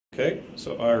Okay,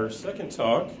 so our second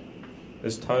talk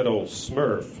is titled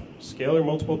SMURF, Scalar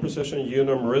Multiple Precision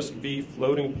Unum Risc-V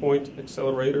Floating Point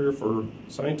Accelerator for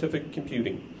Scientific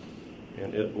Computing.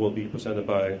 And it will be presented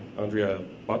by Andrea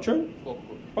Bocco.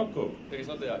 Bocco. There is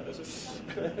not the I.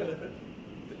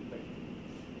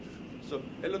 So,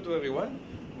 hello to everyone.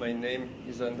 My name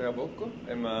is Andrea Bocco.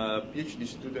 I'm a PhD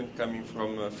student coming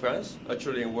from France.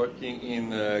 Actually, I'm working in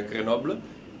Grenoble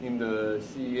in the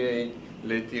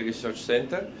CEA-LETI Research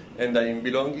Center, and I'm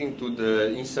belonging to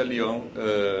the INSA Lyon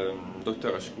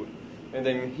doctoral school. And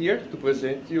I'm here to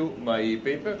present you my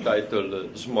paper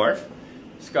titled SMURF,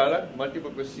 Scalar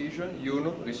Multiple Precision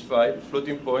Unum Risc-V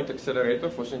Floating Point Accelerator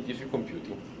for Scientific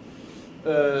Computing.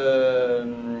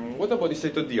 What about the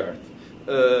state of the art?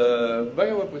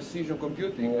 Variable precision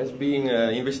computing has been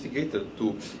investigated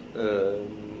to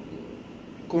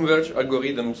converge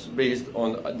algorithms based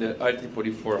on the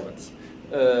IEEE formats.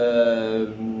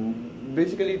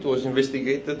 Basically, it was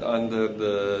investigated under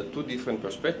the two different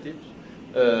perspectives,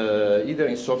 either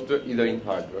in software, either in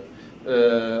hardware.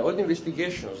 All the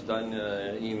investigations done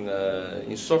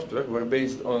in software were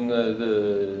based on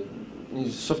the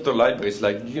software libraries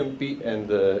like GMP and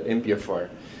MPFR.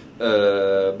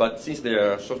 But since they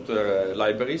are software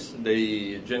libraries,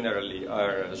 they generally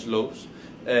are slow,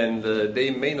 and they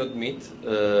may not meet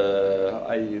the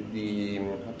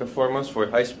performance for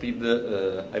high-speed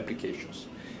applications.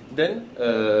 Then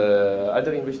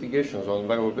other investigations on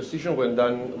variable precision were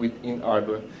done in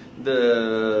hardware.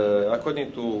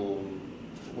 According to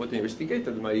what I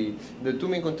investigated, the two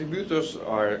main contributors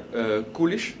are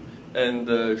Coolidge and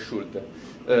Schulte.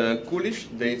 Coolidge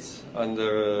dates in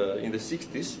the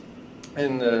 60s,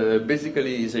 and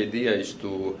basically his idea is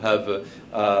to have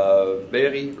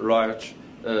very large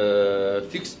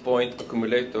fixed point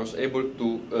accumulators able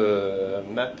to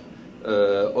map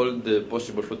all the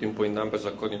possible floating point numbers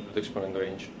according to the exponent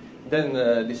range. Then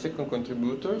the second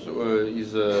contributor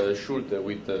is Schulte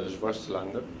with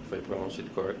Schwarzlander, if I pronounce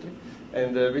it correctly.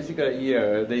 And basically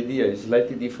here the idea is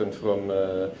slightly different from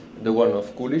the one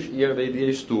of Coolidge. Here the idea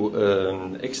is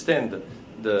to extend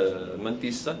the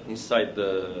mantissa inside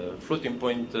the floating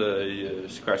point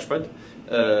scratchpad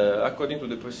according to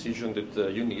the precision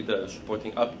that you need,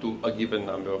 supporting up to a given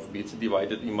number of bits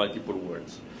divided in multiple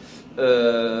words.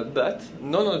 But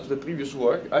none of the previous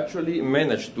work actually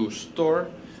managed to store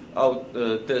out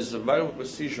these variable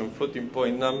precision floating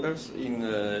point numbers in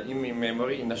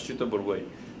memory in a suitable way.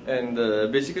 And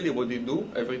basically what they do,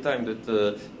 every time that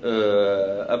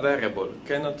a variable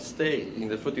cannot stay in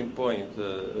the floating point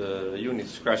unit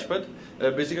scratchpad,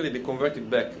 basically they convert it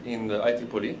back in the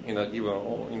IEEE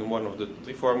in one of the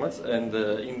three formats, and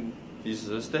in this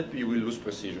step you will lose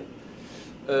precision.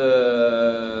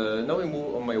 Now we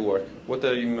move on my work. What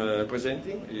I'm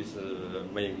presenting is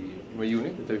my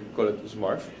unit that I call it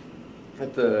SMURF.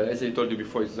 As I told you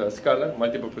before, it's a scalar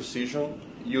multiple precision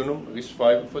Unum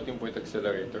Risc-V floating point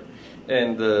accelerator.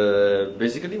 And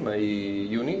basically my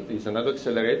unit is another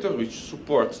accelerator which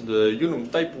supports the Unum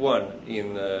type 1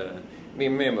 in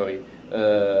main memory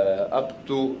up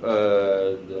to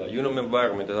the Unum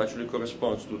environment that actually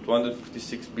corresponds to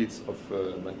 256 bits of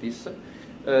mantissa.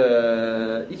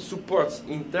 It supports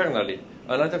internally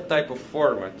another type of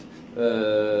format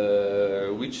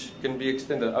which can be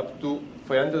extended up to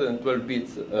 512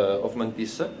 bits of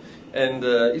mantissa, and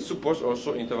it supports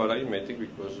also interval arithmetic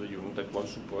because Unum type 1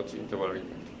 supports interval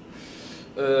arithmetic.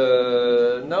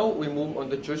 Now we move on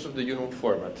the choice of the Unum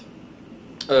format.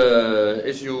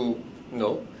 As you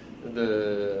know,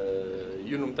 the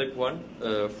Unum type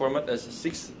 1 format has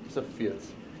 6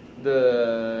 subfields.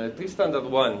 The three standard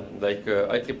one, like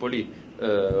IEEE,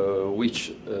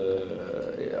 which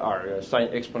are sign,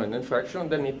 exponent, and fraction.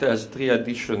 Then it has 3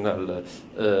 additional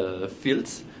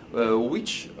fields,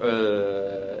 which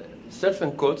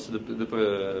self-encodes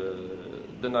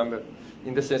the number,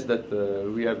 in the sense that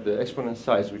we have the exponent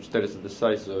size, which tells the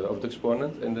size of the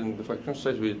exponent, and then the fraction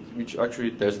size, which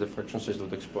actually tells the fraction size of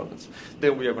the exponents.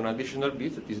 Then we have an additional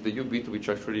bit, that is the U bit, which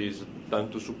actually is done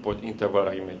to support interval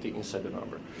arithmetic inside the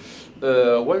number.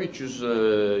 Why we choose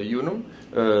Unum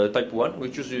type 1? We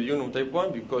choose Unum type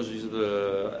 1 because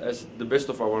as the best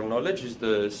of our knowledge, is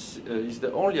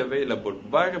the only available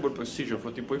variable precision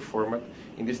floating point format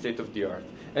in the state of the art.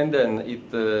 And then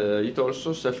it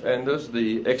also self-handles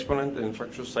the exponent and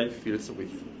fraction size fields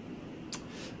with.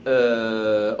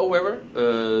 However,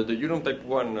 the Unum type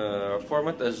 1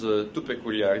 format has two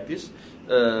peculiarities.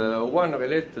 One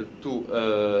related to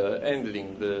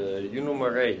handling the Unum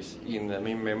arrays in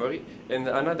main memory, and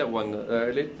another one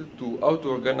related to how to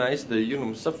organize the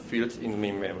Unum subfields in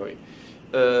main memory.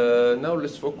 Now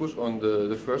let's focus on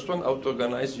the first one, how to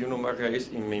organize Unum arrays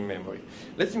in main memory.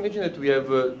 Let's imagine that we have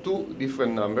two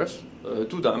different numbers,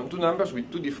 two numbers with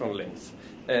two different lengths,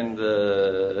 and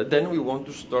then we want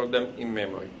to store them in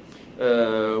memory.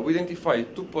 We identify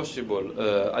two possible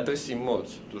addressing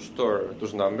modes to store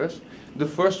those numbers. The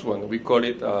first one, we call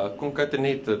it a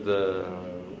concatenated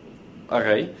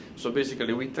array. So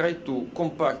basically we try to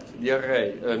compact the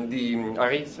array, the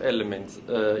array's elements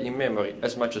in memory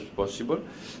as much as possible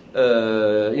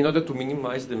in order to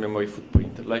minimize the memory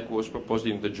footprint, like was proposed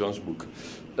in the Jones book.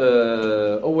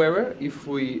 However, if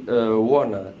we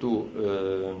want to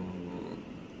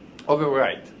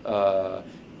overwrite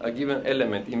a given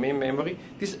element in main memory,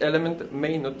 this element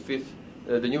may not fit,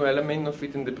 the new element may not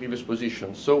fit in the previous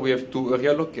position. So we have to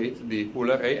reallocate the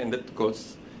whole array, and that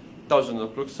costs thousands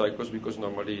of clock cycles, because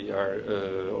normally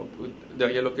the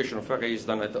reallocation of array is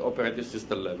done at the operating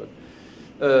system level.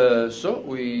 So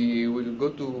we will go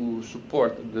to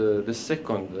support the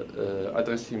second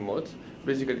addressing mode.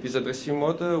 Basically, this addressing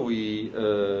mode we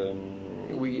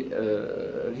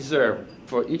reserve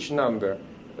for each number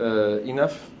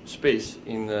enough space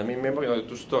in main memory in order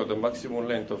to store the maximum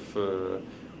length of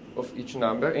each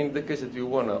number. In the case that you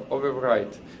want to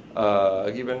overwrite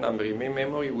a given number in main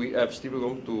memory, we have still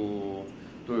room to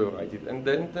overwrite it. And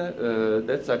then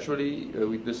that's actually,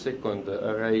 with the second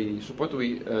array support,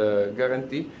 we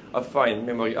guarantee a fine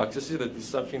memory access. That is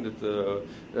something that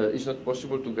is not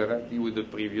possible to guarantee with the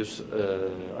previous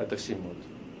addressing mode.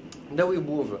 Then we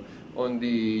move on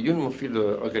the Unum field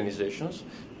organizations,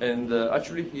 and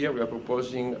actually here we are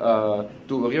proposing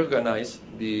to reorganize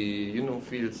the Unum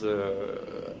fields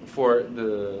for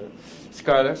the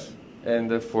scalars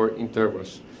and for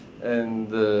intervals. And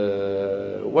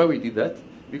why we did that?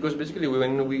 Because basically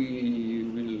when we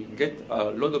will get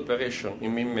a load operation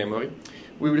in main memory,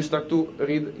 we will start to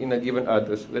read in a given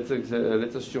address. Let's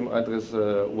assume address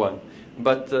 1.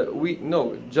 But we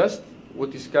know just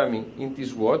what is coming in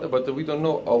this word, but we don't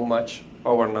know how much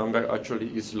our number actually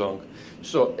is long.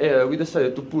 So we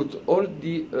decided to put all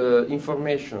the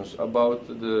informations about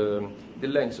the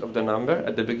length of the number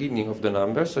at the beginning of the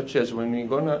number, such as when we're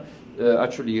gonna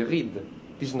actually read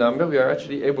this number, we are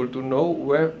actually able to know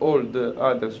where all the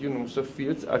other Unum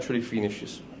subfields actually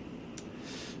finishes.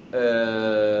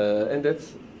 And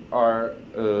that's how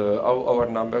our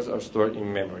numbers are stored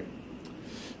in memory.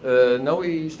 Now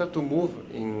we start to move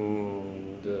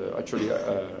in the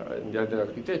other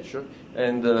architecture,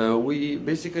 and we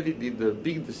basically did a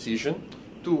big decision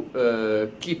to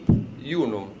keep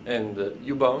Unum and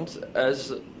U-bounds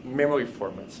as memory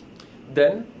formats.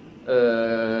 Then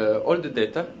all the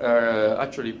data are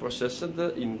actually processed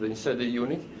inside the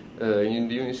unit, in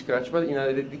the unit scratchpad, in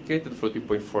a dedicated floating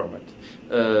point format.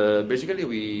 Basically,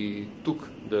 we took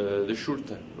the short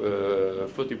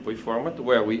floating point format,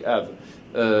 where we have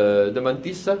the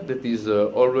mantissa that is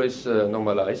always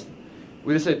normalized.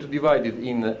 We decided to divide it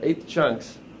in 8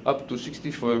 chunks up to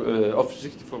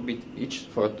 64 bits each,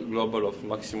 for a global of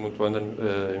maximum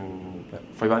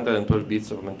 512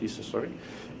 bits of mantissa, sorry.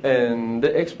 And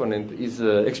the exponent is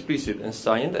explicit and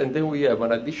signed, and then we have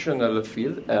an additional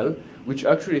field, L, which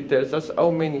actually tells us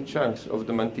how many chunks of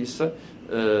the mantissa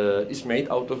is made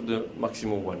out of the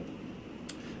maximum one.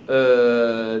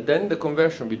 Then the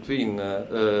conversion between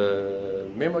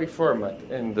memory format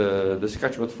and the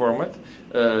scratchpad format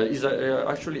is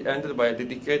actually ended by a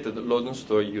dedicated load and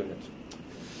store unit.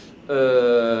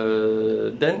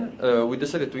 Then we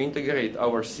decided to integrate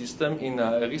our system in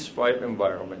a Risc-V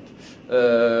environment.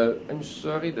 I'm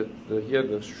sorry that here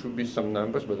there should be some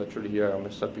numbers, but actually here I'm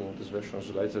messed up in this version of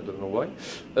slides, I don't know why.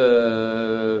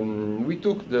 We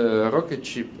took the rocket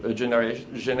chip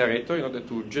generator in order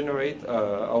to generate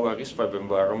our Risc-V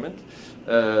environment.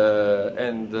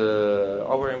 And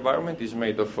our environment is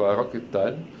made of a rocket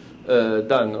tile,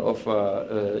 done of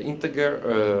integer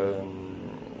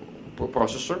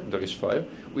processor, the Risc-V,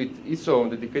 with its own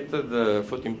dedicated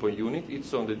floating point unit,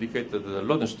 its own dedicated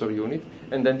load and store unit,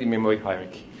 and then the memory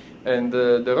hierarchy. And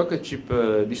the rocket chip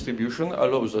distribution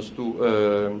allows us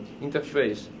to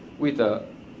interface with a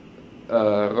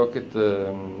rocket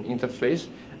interface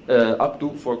up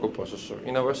to 4 coprocessors.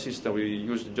 In our system, we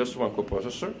use just 1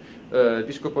 coprocessor.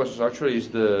 This coprocessor actually is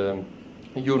the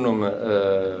Unum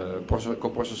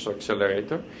coprocessor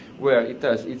accelerator, where it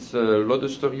has its load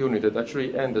store unit that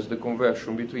actually handles the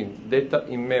conversion between data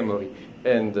in memory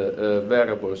and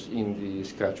variables in the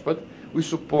scratchpad, We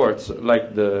support,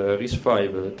 like the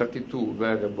Risc-V, 32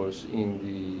 variables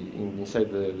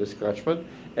inside the scratchpad,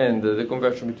 and the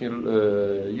conversion between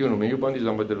Unum and U-bound is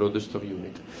done by the load store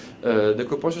unit. The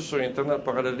coprocessor internal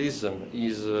parallelism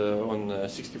is on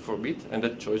 64-bit, and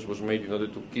that choice was made in order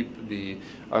to keep the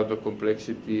hardware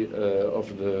complexity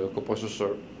of the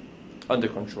coprocessor under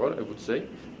control, I would say.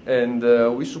 And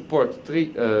we support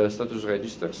 3 status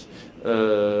registers.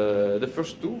 The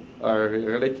first 2 are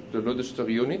related to the load store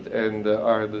unit and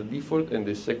are the default and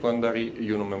the secondary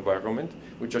Unum environment,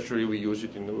 which actually we use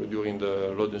it during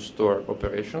the load and store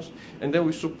operations. And then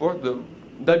we support the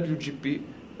WGP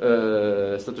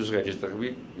status register,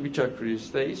 which actually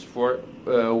stays for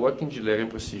working Gillian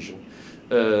precision.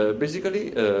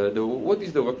 Basically, what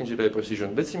is the working Gillian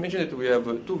precision? Let's imagine that we have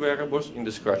 2 variables in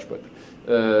the scratchpad,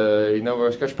 in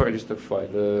our scratchpad register file,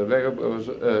 variables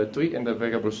 3 and the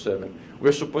variable 7. We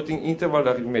are supporting interval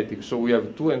arithmetic, so we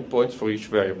have 2 endpoints for each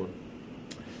variable.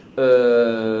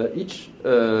 Each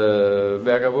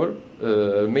variable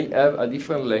may have a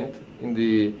different length in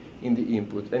the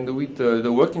input, and with the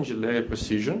working Gillian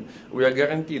precision, we are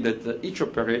guaranteed that each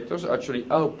operator actually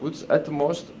outputs at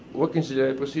most working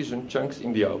Gillian precision chunks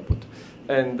in the output,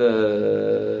 and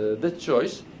that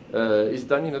choice is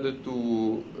done in order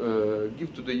to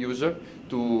give to the user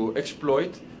to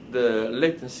exploit the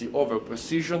latency over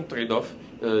precision trade-off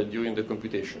during the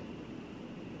computation.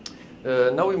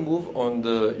 Now we move on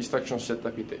the instruction set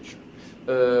architecture.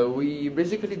 We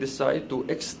basically decide to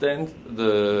extend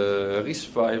the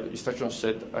Risc-V instruction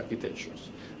set architectures,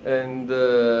 and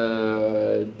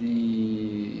the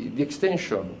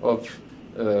extension of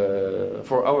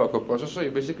for our coprocessor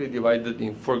is basically divided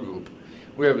in 4 groups.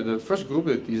 We have the first group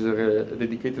that is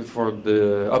dedicated for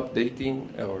the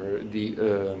updating or the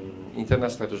internal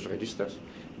status registers.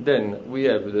 Then we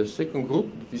have the second group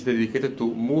that is dedicated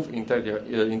to move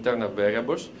internal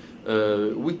variables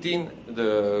within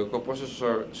the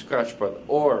coprocessor scratchpad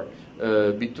or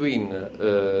between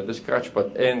the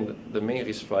scratchpad and the main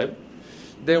Risc-V.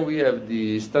 Then we have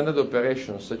the standard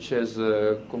operations such as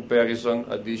comparison,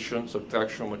 addition,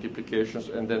 subtraction, multiplications,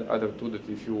 and then other 2 that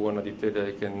if you want to detail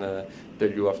I can tell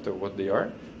you after what they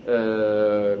are.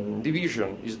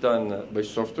 Division is done by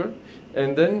software,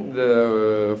 and then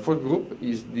the fourth group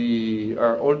is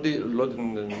are all the load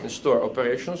and store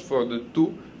operations for the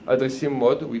 2 addressing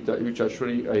mode which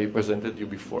actually I presented you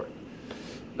before.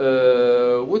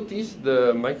 What is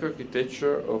the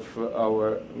microarchitecture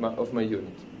of my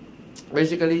unit?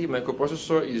 Basically, my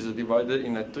coprocessor is divided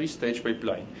in a 3-stage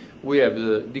pipeline. We have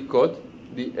the decode,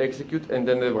 the execute, and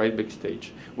then the write back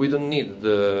stage. We don't need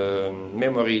the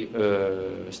memory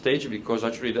stage because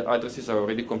actually the addresses are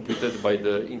already computed by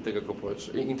the integer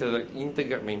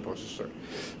main processor.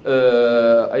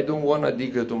 I don't want to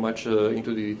dig too much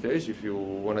into the details. If you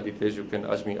want to details, you can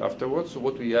ask me afterwards. So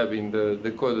what we have in the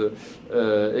decode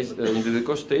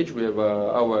stage, we have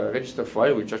our register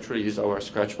file, which actually is our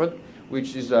scratchpad,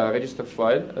 which is a register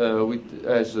file which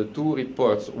has 2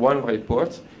 reports, 1 write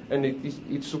port, and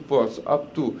it supports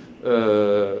up to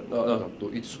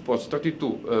it supports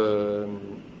 32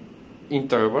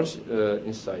 intervals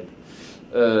inside,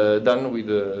 done with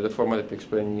the format that I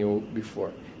explained you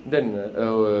before. Then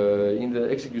in the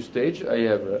execute stage, I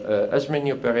have as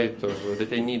many operators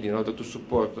that I need in order to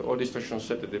support all the instruction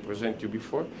set that I presented you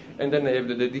before, and then I have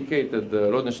the dedicated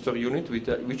load and store unit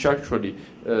which actually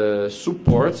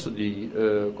supports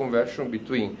the conversion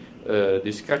between the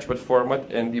scratchpad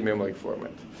format and the memory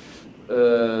format.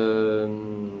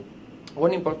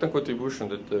 One important contribution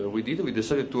that we did, we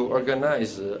decided to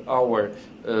organize our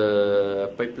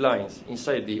pipelines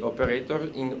inside the operator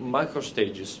in micro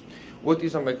stages. What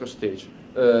is a micro stage?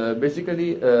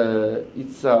 Basically,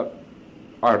 it's a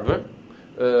hardware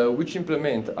which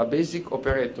implement a basic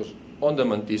operators on the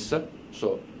mantissa,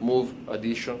 so move,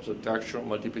 addition, subtraction,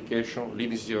 multiplication,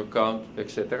 leading zero count,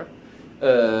 etc.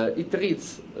 It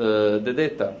reads the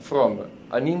data from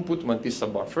an input mantissa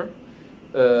buffer.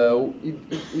 It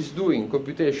is doing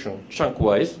computation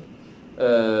chunk-wise,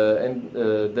 and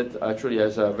that actually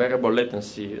has a variable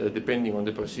latency depending on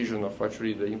the precision of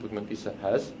actually the input mantissa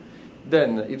has.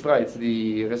 Then it writes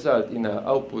the result in an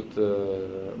output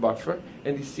buffer,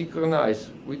 and is synchronized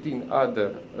within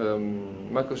other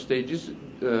macro stages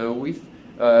with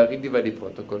read-divide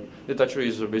protocol. That actually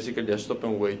is basically a stop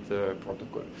and wait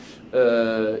protocol.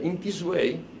 In this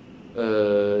way,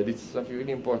 this is something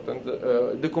really important,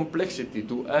 the complexity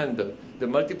to handle the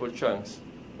multiple chunks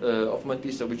of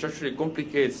mantissa, which actually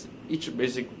complicates each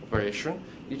basic operation,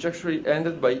 it's actually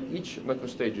ended by each macro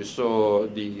stage. So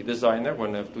the designer,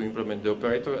 when I have to implement the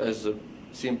operator, has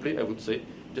simply, I would say,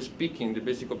 just picking the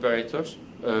basic operators,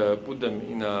 put them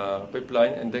in a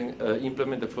pipeline, and then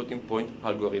implement the floating point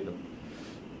algorithm.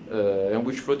 And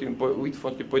with floating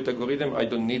point algorithm, I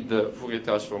don't need the Fourier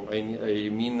transform. I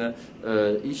mean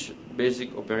each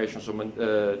basic operation. So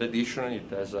the addition, it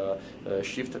has a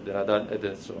shift, then a done, and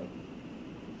then so on.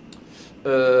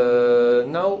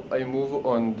 Now I move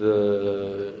on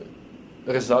the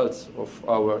results of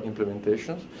our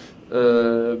implementations.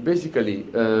 Basically,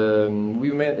 we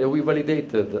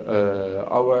validated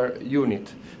our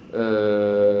unit,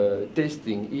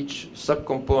 testing each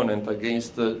subcomponent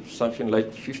against something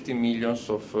like 50 million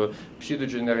of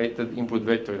pseudo-generated input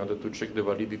vector in order to check the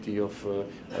validity of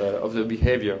the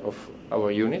behavior of our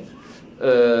unit.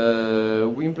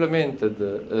 We implemented we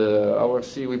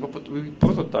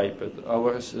prototyped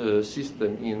our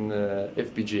system in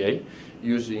FPGA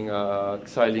using a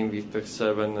Xilinx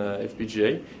Victor-7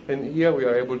 FPGA, and here we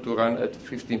are able to run at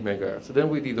 15 MHz. Then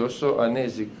we did also an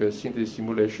ASIC synthesis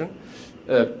simulation,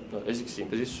 ASIC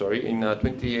synthesis, sorry, in a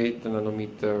 28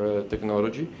 nanometer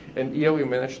technology, and here we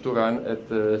managed to run at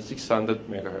 600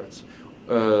 MHz.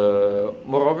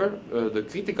 Moreover, the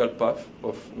critical path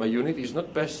of my unit is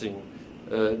not passing.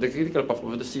 The critical path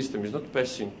of the system is not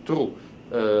passing through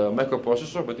a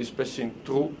microprocessor, but is passing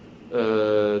through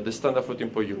the standard floating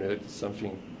point unit. It's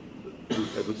something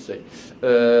I would say.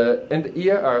 And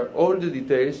here are all the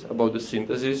details about the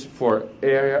synthesis for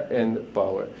area and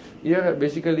power. Here,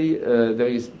 basically, there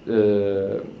is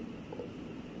the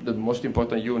most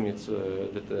important units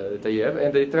that I have,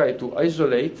 and I try to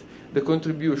isolate the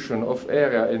contribution of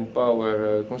area and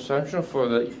power consumption for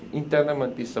the internal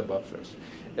mantissa buffers.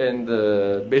 And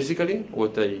basically,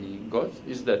 what I got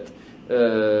is that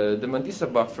the mantissa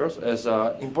buffers has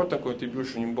an important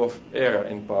contribution in both area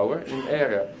and power. In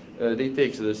area, they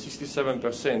take the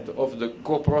 67% of the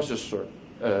coprocessor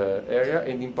area,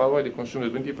 and in power, they consume the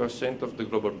 20% of the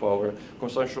global power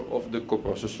consumption of the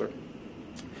coprocessor.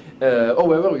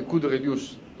 However, we could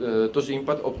reduce those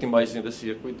impact optimizing the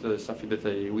circuit, something that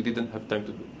we didn't have time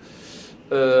to do.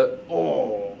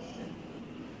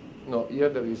 No, here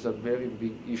there is a very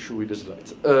big issue with the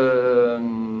slides.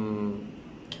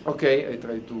 Okay, I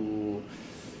try to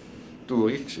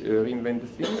reinvent the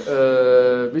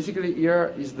thing. Basically,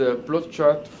 here is the plot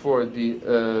chart for the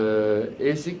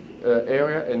ASIC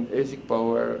area and ASIC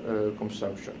power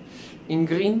consumption. In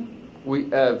green, we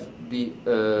have the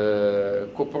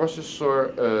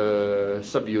coprocessor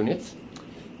subunits.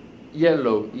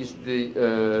 Yellow is the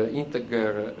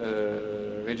integer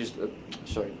register.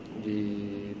 Sorry,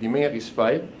 the main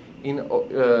Risc-V. In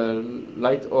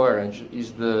light orange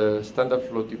is the standard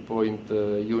floating point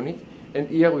unit. And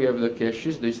here we have the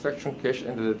caches, the instruction cache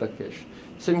and the data cache.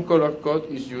 Same color code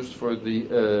is used for the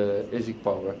ASIC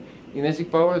power. In ASIC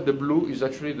power, the blue is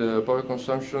actually the power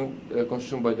consumption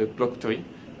consumed by the clock tree,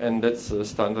 and that's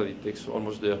standard. It takes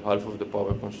almost the half of the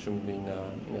power consumed in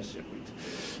a circuit.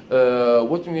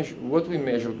 What we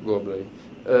measured globally.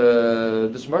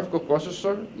 The SMURF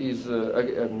coprocessor is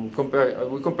we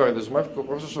compare the SMURF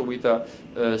coprocessor with a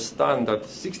standard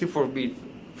 64-bit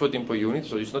floating point unit,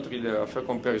 so it's not really a fair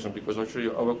comparison because actually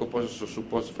our coprocessor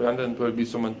supports 312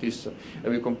 bits of mantissa,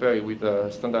 and we compare it with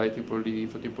a standard IEEE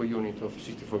floating point unit of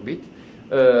 64-bit.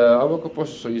 Our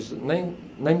coprocessor is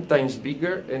 9 times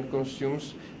bigger and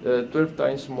consumes 12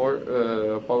 times more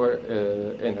power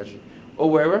energy.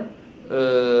 However,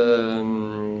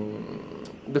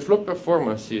 the float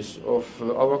performances of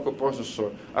our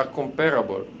coprocessor are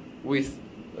comparable with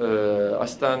a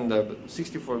standard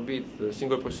 64-bit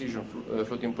single precision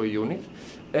floating point unit,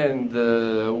 and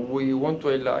we want to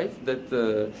highlight that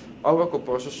our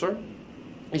coprocessor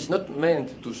is not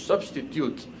meant to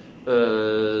substitute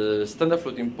standard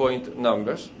floating point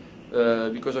numbers,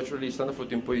 because actually standard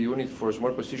floating point unit for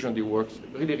small precision, they work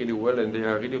really well, and they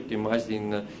are really optimized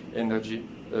in energy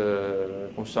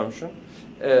consumption.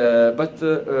 But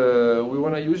we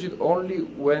want to use it only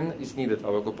when it's needed,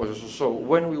 our coprocessor. So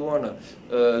when we want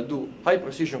to do high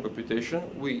precision computation,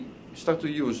 we start to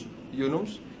use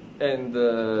Unums, and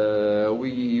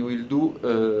we will do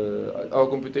our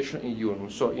computation in Unum.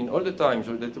 So in all the times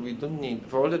that we don't need,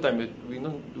 for all the time that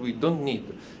we don't need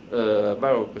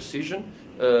variable precision,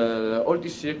 all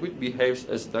this circuit behaves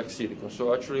as dark silicon.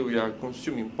 So actually we are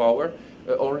consuming power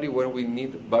only when we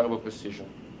need variable precision.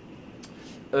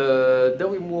 Then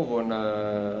we move on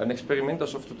an experimental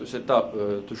software setup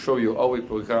to show you how we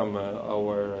program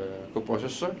our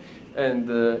coprocessor. And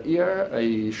here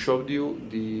I showed you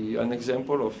an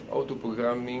example of how to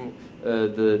programming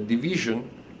the division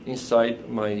inside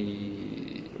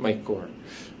my core.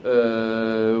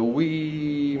 The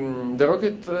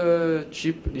rocket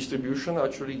chip distribution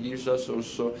actually gives us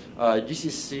also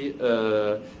GCC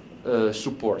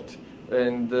support.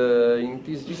 And in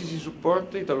this GCC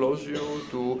support, it allows you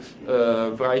to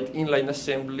write inline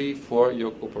assembly for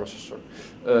your coprocessor.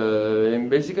 And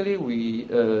basically, we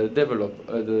develop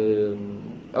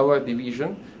our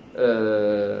division,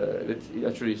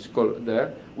 actually it's called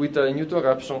there, with a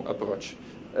Newton-Raphson approach.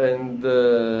 And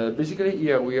basically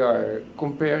here we are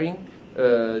comparing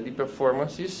the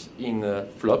performances in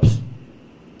flops,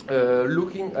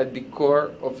 looking at the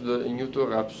core of the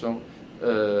Newton-Raphson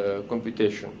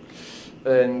computation.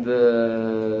 And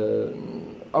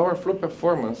our flop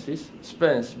performances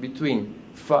spans between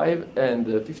 5 and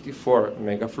 54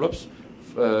 megaflops.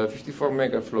 54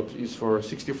 megaflops is for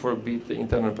 64-bit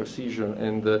internal precision,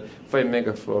 and 5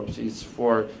 megaflops is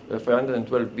for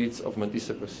 512 bits of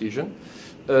Mantissa precision.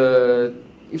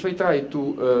 If I try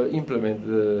to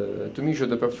to measure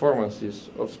the performances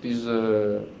of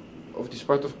this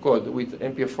part of code with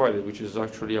MPFR, which is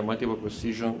actually a multiple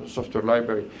precision software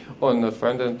library, on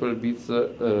 512 bits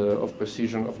of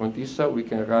precision of Mantissa, we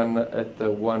can run at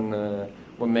 1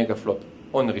 megaflop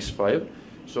on Risc-V.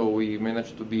 So we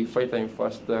managed to be 5 times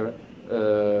faster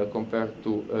compared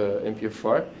to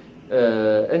MPFR.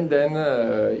 And then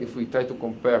if we try to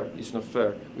compare, it's not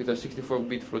fair, with a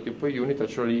 64-bit floating point unit,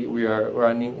 actually we are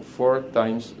running 4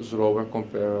 times slower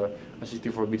compared a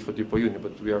 64-bit floating point unit,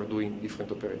 but we are doing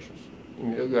different operations.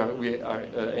 We are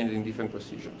ending different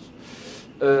precisions.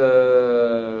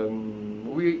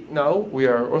 We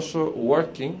are also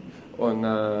working on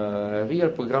a real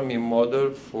programming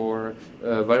model for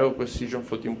variable precision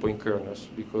floating point kernels,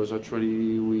 because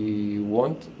actually we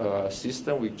want a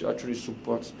system which actually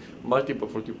supports multiple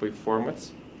floating point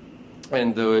formats,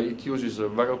 and it uses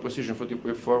variable precision floating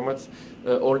point formats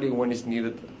only when it's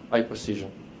needed high precision.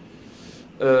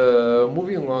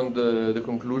 Moving on the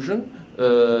conclusion,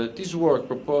 this work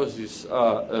proposes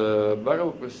a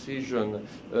variable precision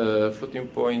floating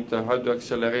point hardware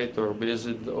accelerator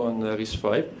based on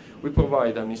Risc-V. We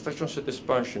provide an instruction set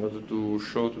expansion in order to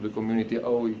show to the community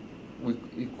how we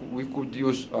could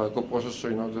use a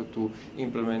coprocessor in order to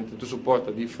support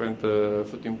a different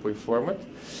floating point format.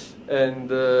 And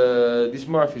this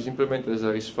SMURF is implemented as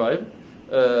a Risc-V.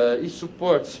 It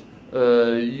supports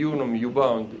Unum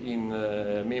U-bound in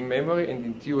main memory,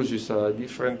 and it uses a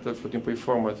different floating point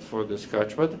format for the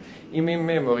scratchpad. In main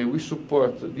memory, we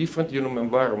support different Unum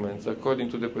environments according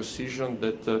to the precision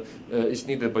that is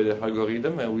needed by the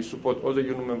algorithm, and we support all the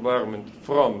Unum environment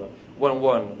from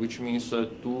 1-1, which means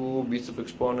 2 bits of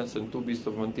exponents and 2 bits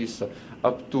of Mantissa,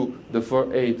 up to the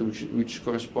 4-8, which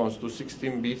corresponds to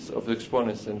 16 bits of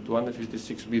exponents and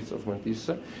 256 bits of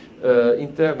Mantissa.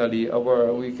 Internally,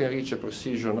 we can reach a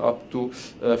precision up to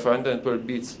 512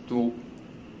 bits to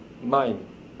mine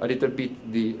a little bit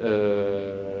the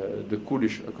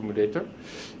Coolidge accumulator.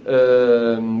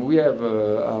 We have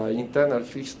internal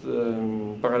fixed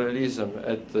parallelism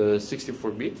at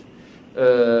 64-bit.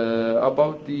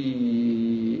 About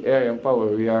the area and power,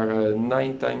 we are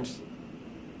 9 times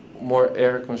more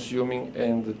air consuming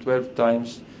and 12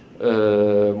 times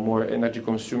more energy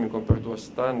consuming compared to a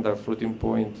standard floating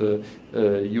point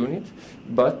unit.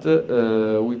 But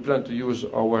we plan to use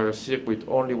our circuit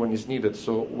only when it's needed,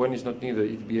 so when it's not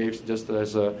needed it behaves just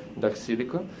as a dark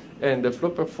silicon. And the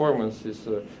flow performances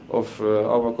of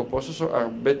our coprocessor are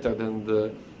better than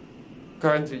the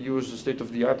currently used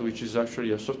state-of-the-art, which is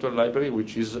actually a software library,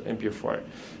 which is MPFR.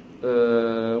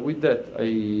 With that,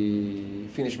 I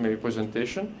finish my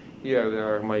presentation. Here there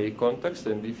are my contacts,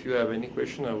 and if you have any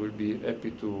question, I will be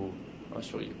happy to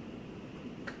answer you.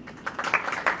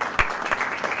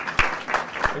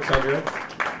 Thanks, Andrea. I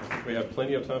think we have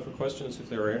plenty of time for questions if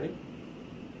there are any.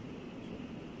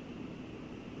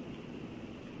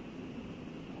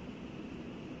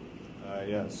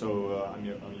 Yeah, so I'm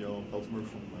Johan Peltemer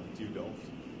from TU Delft.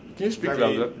 Can you speak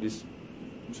louder, please?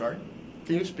 I'm sorry?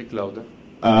 Can you speak louder?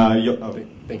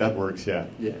 That works, yeah.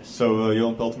 Yes. So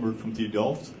Johan Peltemer from TU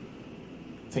Delft.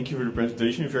 Thank you for the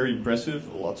presentation, very impressive,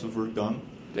 lots of work done.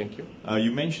 Thank you.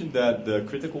 You mentioned that the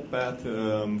critical path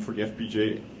for the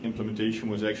FPGA implementation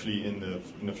was actually in the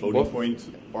floating point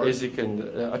part. ASIC and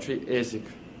actually ASIC,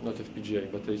 not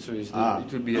FPGA, but it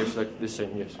will be like the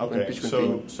same, yes. Okay,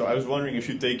 so I was wondering if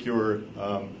you take your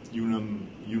Unum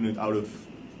unit out of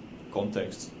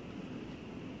context,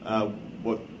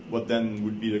 what then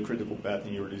would be the critical path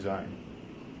in your design?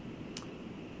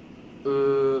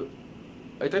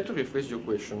 I try to rephrase your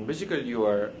question. Basically, you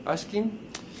are asking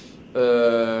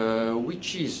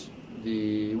which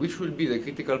will be the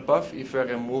critical path if I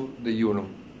remove the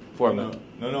Unum format.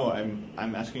 No,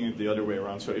 I'm asking it the other way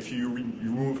around. So if you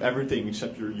remove everything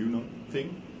except your Unum thing,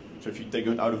 so if you take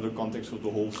it out of the context of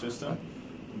the whole system,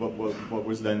 what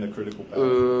was then the critical path?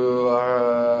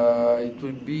 It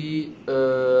would be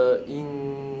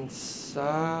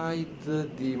inside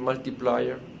the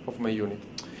multiplier of my unit.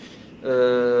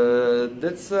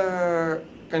 That's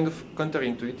kind of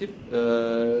counterintuitive,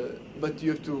 but you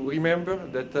have to remember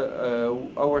that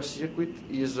our circuit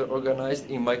is organized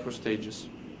in microstages.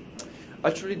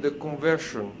 Actually, the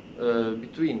conversion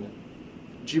between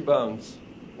G-bounds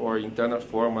or internal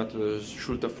format,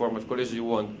 Schulter format, call it as you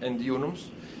want, and Unums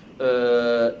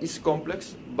is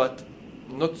complex, but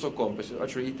not so complex.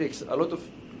 Actually, it takes a lot of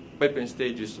pipeline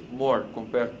stages more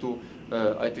compared to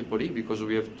IEEE, because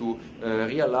we have to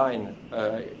realign,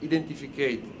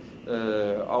 identify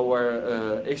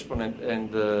our exponent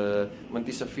and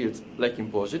mantissa fields like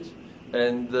in POSIT,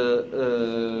 and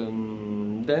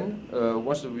then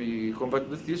once we convert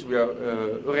the fields, we are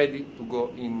ready to go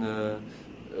in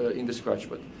the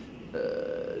scratchpad.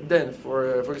 Then,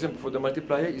 for example, for the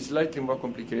multiplier, it's slightly more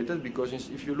complicated, because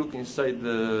if you look inside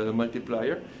the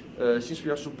multiplier, since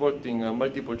we are supporting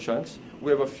multiple chunks,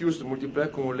 we have a fused multiply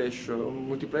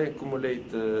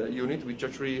accumulate unit, which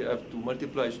actually have to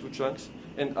multiply 2 chunks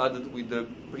and added with the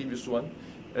previous one.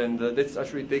 And that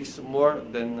actually takes more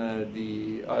than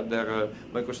the other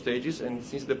microstages, and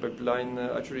since the pipeline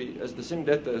actually has the same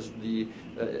data as the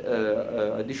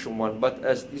addition one, but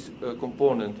as this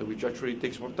component, which actually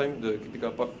takes more time, the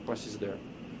critical path passes there.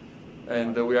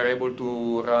 And we are able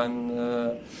to run,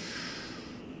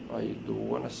 I don't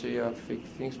want to say fake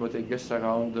things, but I guess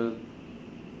around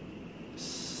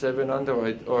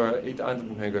 700 or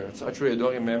 800 megahertz. Actually, I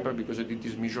don't remember, because I did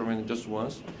this measurement just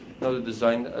once. Now the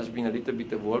design has been a little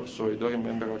bit evolved, so I don't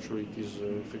remember actually it is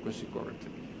frequency correct.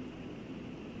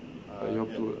 I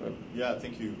hope to. Yeah,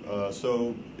 thank you.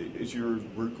 So, is your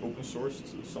work open sourced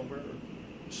somewhere?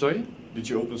 Sorry? Did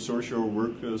you open source your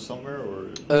work somewhere, or?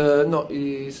 No,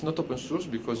 it's not open source,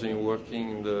 because I'm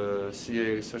working in the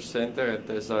CEA Research Center, and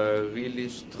there's a really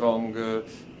strong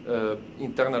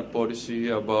internal policy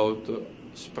about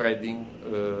spreading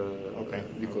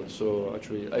the code. So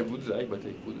actually, I would like, but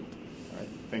I couldn't. All right,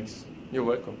 thanks. You're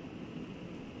welcome.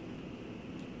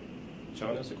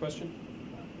 John has a question?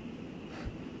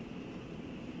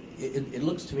 It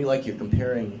looks to me like you're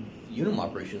comparing Unum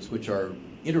operations, which are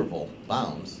interval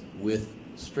bounds, with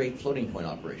straight floating point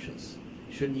operations.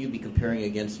 Shouldn't you be comparing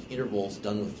against intervals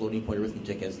done with floating point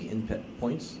arithmetic as the input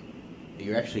points?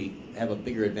 You actually have a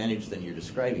bigger advantage than you're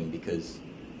describing, because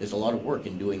there's a lot of work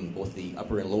in doing both the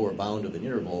upper and lower bound of an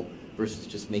interval versus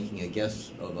just making a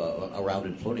guess of a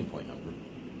rounded floating point number.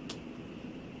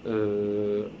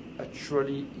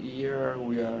 Actually, here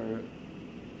we are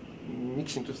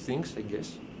mixing 2 things, I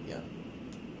guess. Yeah.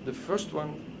 The first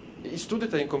one, it's true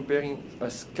that I'm comparing a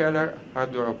scalar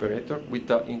hardware operator with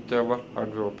an interval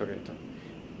hardware operator.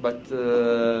 But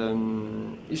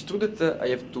it's true that I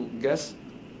have to guess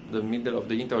the middle of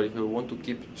the interval if I want to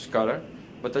keep scalar.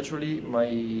 But actually, my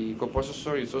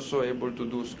coprocessor is also able to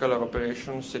do scalar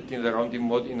operations setting the rounding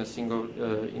mode in a single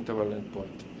interval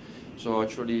endpoint. So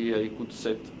actually, I could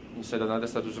set inside another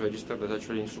status register that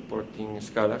actually is supporting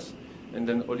scalars, and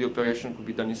then all the operation could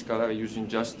be done in scalar using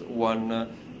just one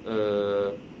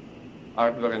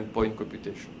hardware endpoint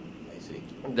computation. I see.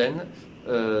 And then,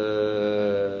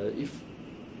 if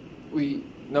we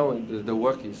now the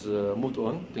work is moved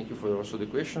on. Thank you for also the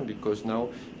question, because now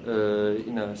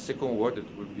in a second work that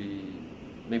will be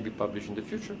maybe published in the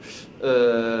future,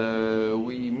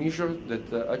 we measure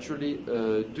that actually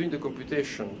doing the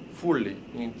computation fully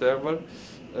in interval,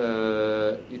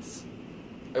 it's,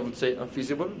 I would say,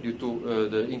 unfeasible due to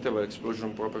the interval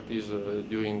explosion properties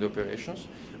during the operations.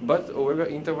 But however,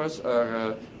 intervals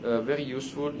are very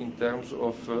useful in terms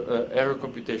of error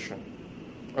computation.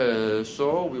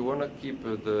 So we want to keep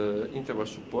the interval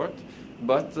support,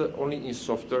 but only in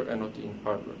software and not in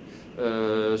hardware.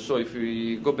 So if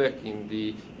we go back in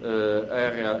the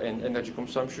area and energy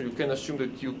consumption, you can assume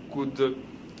that you could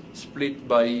split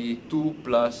by 2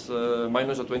 plus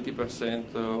minus a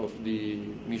 20% of the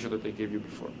measure that I gave you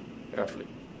before, roughly.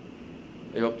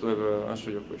 I hope to have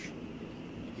answered your question.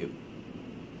 Thank you.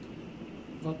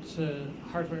 What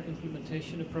hardware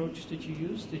implementation approach did you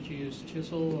use? Did you use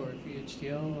Chisel or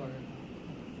VHDL or?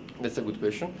 That's a good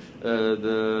question.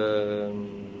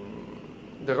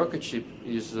 The rocket chip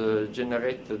is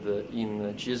generated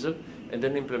in Chisel and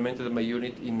then implemented my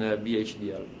unit in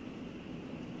VHDL.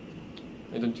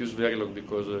 I don't use Verilog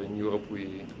because in Europe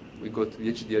we got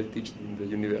VHDL taught in the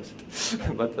university,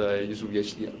 but I use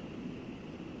VHDL.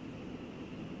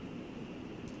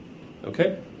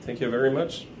 Okay, thank you very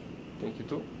much. Thank you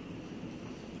too.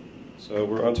 So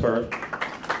we're on to our